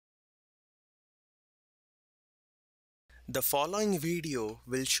The following video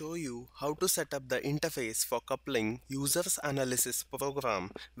will show you how to set up the interface for coupling Users Analysis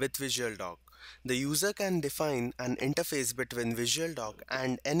program with VisualDOC. The user can define an interface between VisualDOC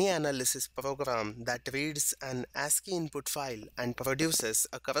and any analysis program that reads an ASCII input file and produces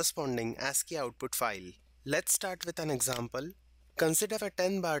a corresponding ASCII output file. Let's start with an example. Consider a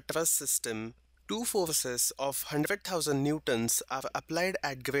 10-bar truss system. Two forces of 100,000 newtons are applied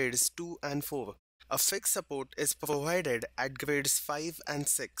at grades 2 and 4. A fixed support is provided at grades 5 and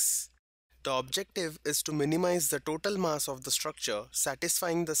 6. The objective is to minimize the total mass of the structure,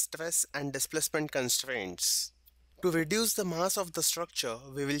 satisfying the stress and displacement constraints. To reduce the mass of the structure,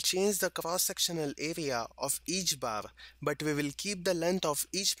 we will change the cross-sectional area of each bar, but we will keep the length of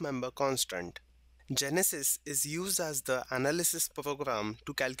each member constant. Genesis is used as the analysis program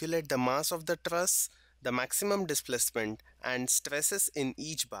to calculate the mass of the truss, the maximum displacement, and stresses in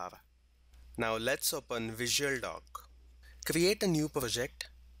each bar. Now let's open VisualDOC. Create a new project.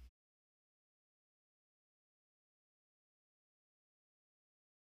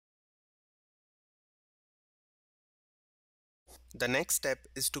 The next step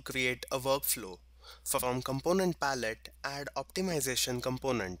is to create a workflow. From component palette, add optimization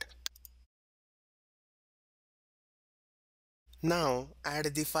component. Now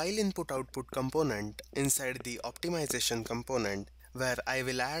add the file input-output component inside the optimization component, where I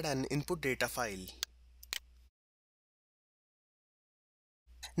will add an input data file.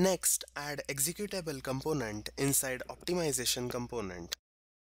 Next, add executable component inside optimization component.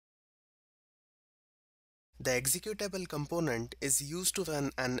 The executable component is used to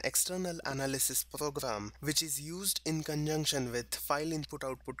run an external analysis program, which is used in conjunction with file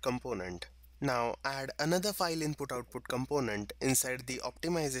input-output component. Now add another file input-output component inside the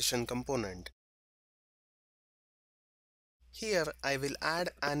optimization component. Here I will add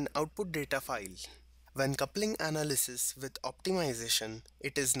an output data file. When coupling analysis with optimization,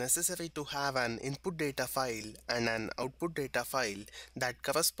 it is necessary to have an input data file and an output data file that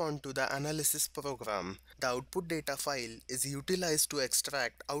correspond to the analysis program. The output data file is utilized to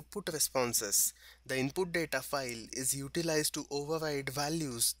extract output responses. The input data file is utilized to override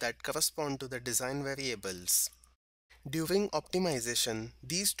values that correspond to the design variables. During optimization,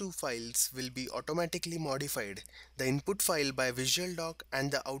 these two files will be automatically modified, the input file by VisualDOC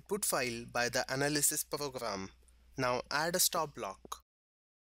and the output file by the analysis program. Now add a stop block.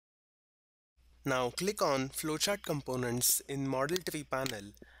 Now click on Flowchart Components in Model Tree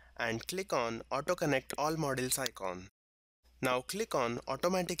panel and click on Auto Connect All Models icon. Now click on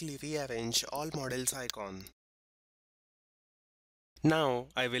Automatically Rearrange All Models icon. Now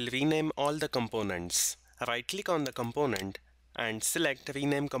I will rename all the components. Right-click on the component and select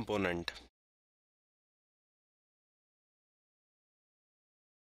Rename Component.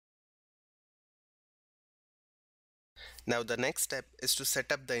 Now the next step is to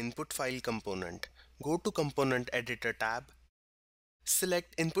set up the input file component. Go to Component Editor tab.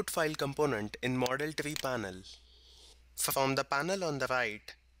 Select Input File Component in Model Tree panel. From the panel on the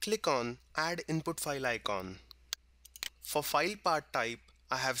right, click on Add Input File icon. For file part type,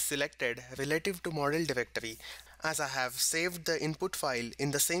 I have selected Relative to Model Directory as I have saved the input file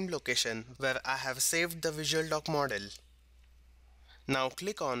in the same location where I have saved the VisualDOC model. Now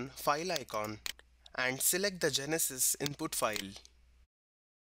click on File icon and select the Genesis input file.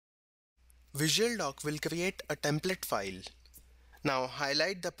 VisualDOC will create a template file. Now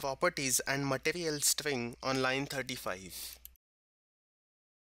highlight the properties and material string on line 35.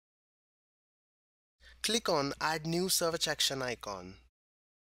 Click on Add New Search Action icon.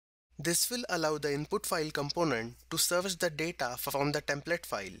 This will allow the input file component to search the data from the template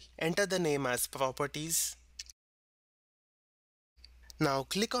file. Enter the name as Properties. Now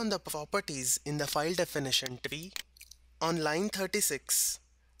click on the properties in the file definition tree. On line 36,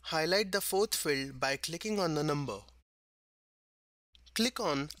 highlight the fourth field by clicking on the number. Click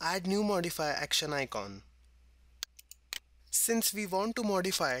on Add New Modifier Action icon. Since we want to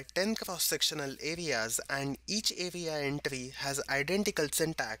modify 10 cross-sectional areas and each area entry has identical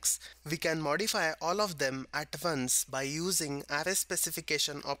syntax, we can modify all of them at once by using Array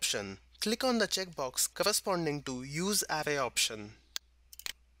Specification option. Click on the checkbox corresponding to Use Array option.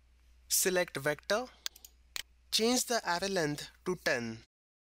 Select Vector. Change the array length to 10.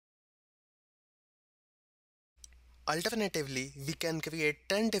 Alternatively, we can create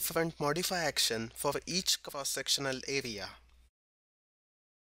 10 different modify actions for each cross-sectional area.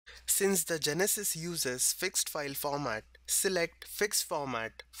 Since the Genesis uses fixed file format, select Fixed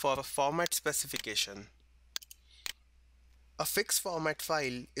Format for format specification. A fixed format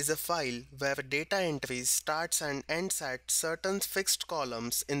file is a file where data entries starts and ends at certain fixed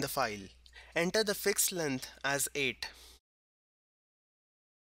columns in the file. Enter the fixed length as 8.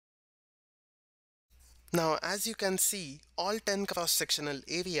 Now, as you can see, all 10 cross-sectional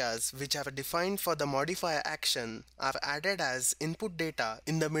areas which are defined for the modifier action are added as input data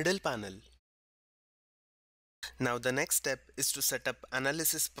in the middle panel. Now the next step is to set up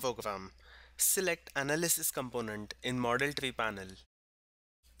analysis program. Select analysis component in model tree panel.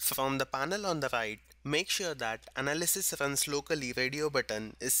 From the panel on the right, make sure that analysis runs locally radio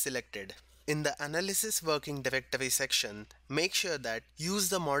button is selected. In the analysis working directory section, make sure that use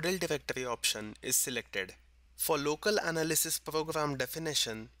the model directory option is selected. For local analysis program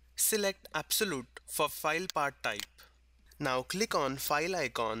definition, select absolute for file part type. Now click on file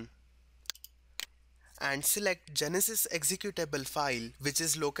icon and select Genesis executable file which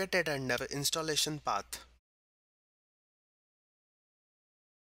is located under installation path.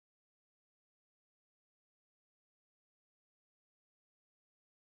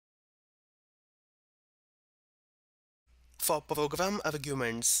 For program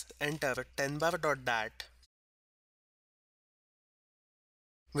arguments, enter 10bar.dat,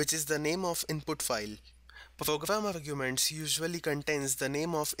 which is the name of input file. Program arguments usually contains the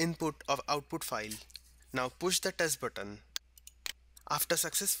name of input or output file. Now push the test button. After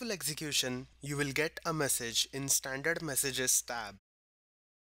successful execution, you will get a message in Standard Messages tab.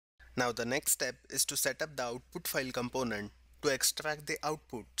 Now the next step is to set up the output file component to extract the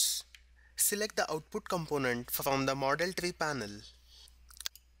outputs. Select the output component from the model tree panel.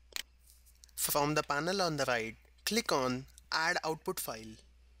 From the panel on the right, click on Add Output File.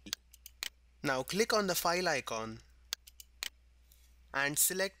 Now click on the file icon and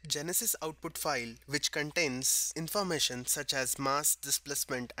select Genesis output file which contains information such as mass,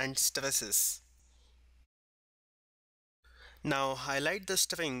 displacement and stresses. Now highlight the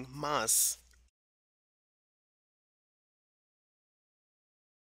string mass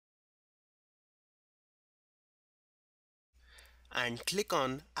and click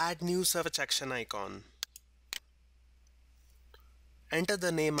on Add New Search Action icon. Enter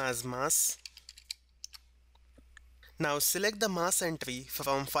the name as mass. Now select the mass entry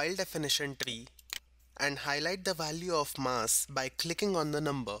from file definition tree and highlight the value of mass by clicking on the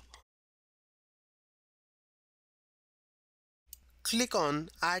number. Click on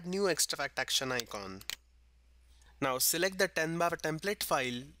Add New Extract Action icon. Now select the 10-bar template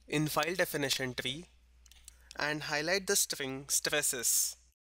file in file definition tree and highlight the string stresses.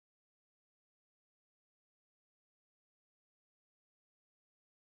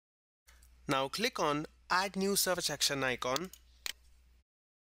 Now click on Add New Search Action icon.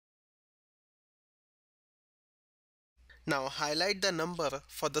 Now highlight the number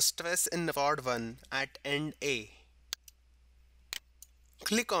for the stress in rod 1 at end A.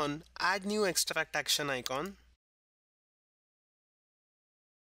 Click on Add New Extract Action icon.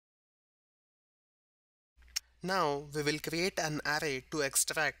 Now we will create an array to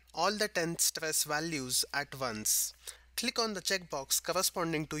extract all the 10 stress values at once. Click on the checkbox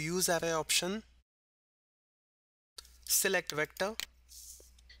corresponding to Use Array option. Select Vector.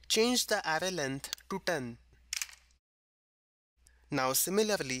 Change the array length to 10. Now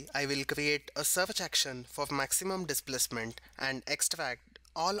similarly, I will create a search action for maximum displacement and extract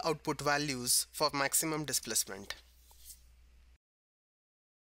all output values for maximum displacement.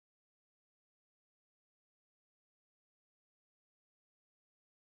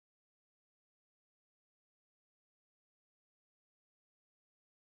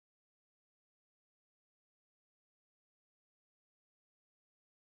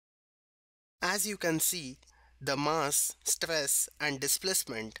 As you can see, the mass, stress and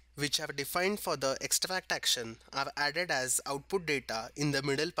displacement which are defined for the extract action are added as output data in the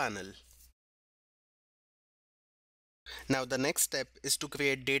middle panel. Now the next step is to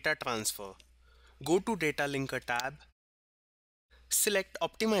create data transfer. Go to Data Linker tab. Select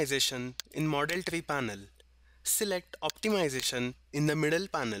Optimization in Model Tree panel. Select Optimization in the middle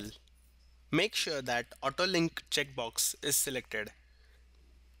panel. Make sure that Auto Link checkbox is selected.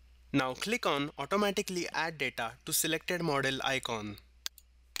 Now click on Automatically Add Data to Selected Model icon.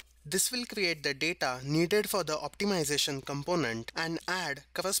 This will create the data needed for the optimization component and add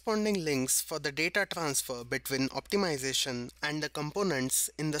corresponding links for the data transfer between optimization and the components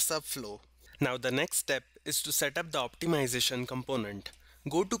in the subflow. Now the next step is to set up the optimization component.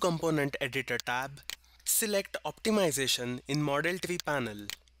 Go to Component Editor tab. Select Optimization in Model Tree panel.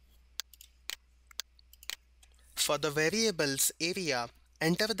 For the variables area,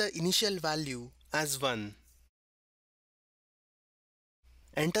 enter the initial value as 1.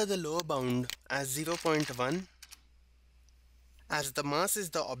 Enter the lower bound as 0.1. As the mass is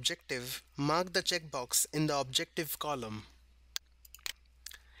the objective, mark the checkbox in the objective column.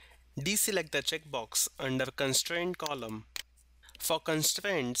 Deselect the checkbox under Constraint column. For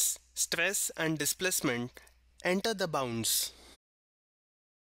constraints, stress and displacement, enter the bounds.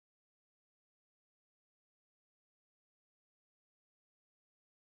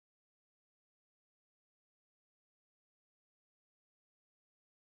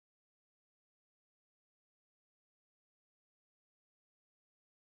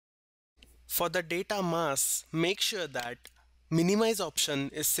 For the data mass, make sure that minimize option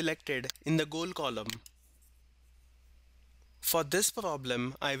is selected in the goal column. For this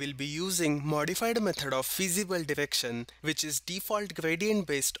problem, I will be using modified method of feasible direction, which is default gradient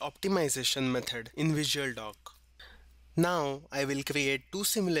based optimization method in VisualDOC. Now I will create two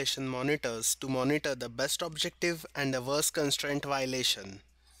simulation monitors to monitor the best objective and the worst constraint violation.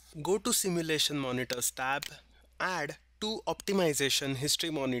 Go to Simulation Monitors tab, add two optimization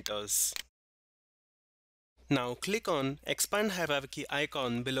history monitors. Now click on Expand Hierarchy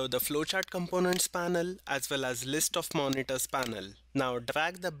icon below the Flowchart Components panel as well as List of Monitors panel. Now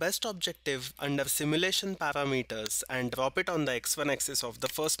drag the best objective under Simulation Parameters and drop it on the x1 axis of the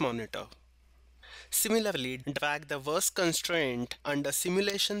first monitor. Similarly, drag the worst constraint under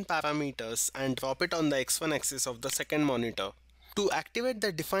Simulation Parameters and drop it on the x1 axis of the second monitor. To activate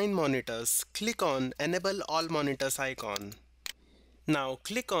the defined monitors, click on Enable All Monitors icon. Now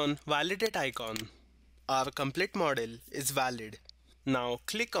click on Validate icon. Our complete model is valid. Now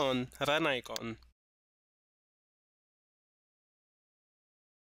click on Run icon.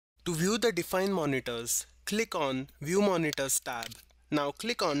 To view the defined monitors, click on View Monitors tab. Now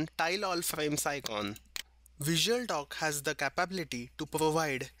click on Tile All Frames icon. VisualDOC has the capability to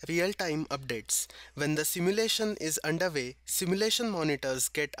provide real-time updates. When the simulation is underway, simulation monitors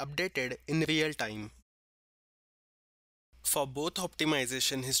get updated in real time. For both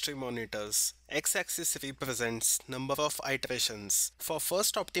optimization history monitors, x-axis represents number of iterations. For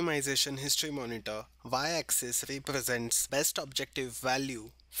first optimization history monitor, y-axis represents best objective value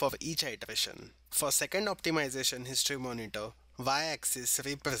for each iteration. For second optimization history monitor, y-axis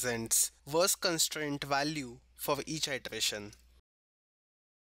represents worst constraint value for each iteration.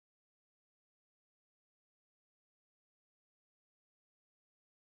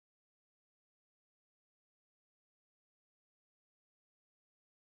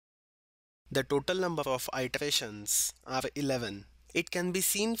 The total number of iterations are 11. It can be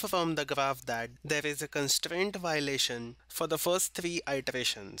seen from the graph that there is a constraint violation for the first 3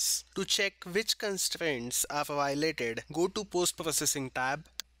 iterations. To check which constraints are violated, go to Post-Processing tab,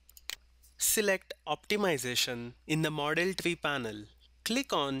 select Optimization in the Model Tree panel.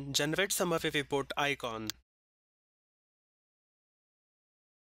 Click on Generate Summary Report icon.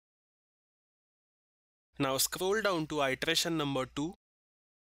 Now scroll down to iteration number 2.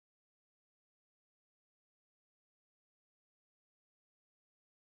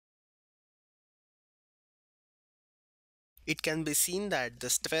 It can be seen that the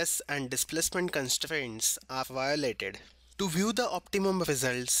stress and displacement constraints are violated. To view the optimum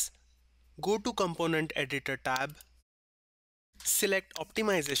results, go to Component Editor tab, select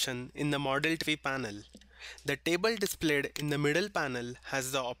Optimization in the Model Tree panel. The table displayed in the middle panel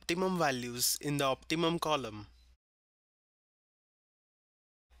has the optimum values in the optimum column.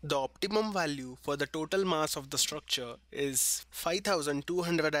 The optimum value for the total mass of the structure is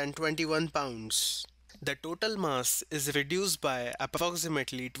 5,221 pounds. The total mass is reduced by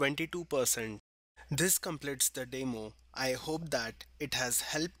approximately 22%. This completes the demo. I hope that it has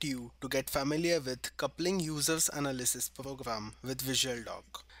helped you to get familiar with coupling users analysis program with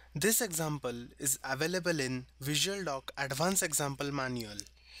VisualDOC. This example is available in VisualDOC Advanced Example Manual.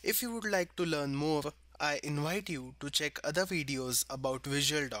 If you would like to learn more, I invite you to check other videos about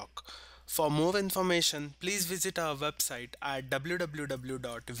VisualDOC. For more information, please visit our website at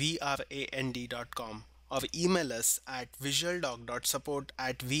www.vrand.com or email us at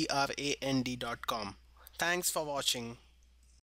visualdoc.support@vrand.com. Thanks for watching.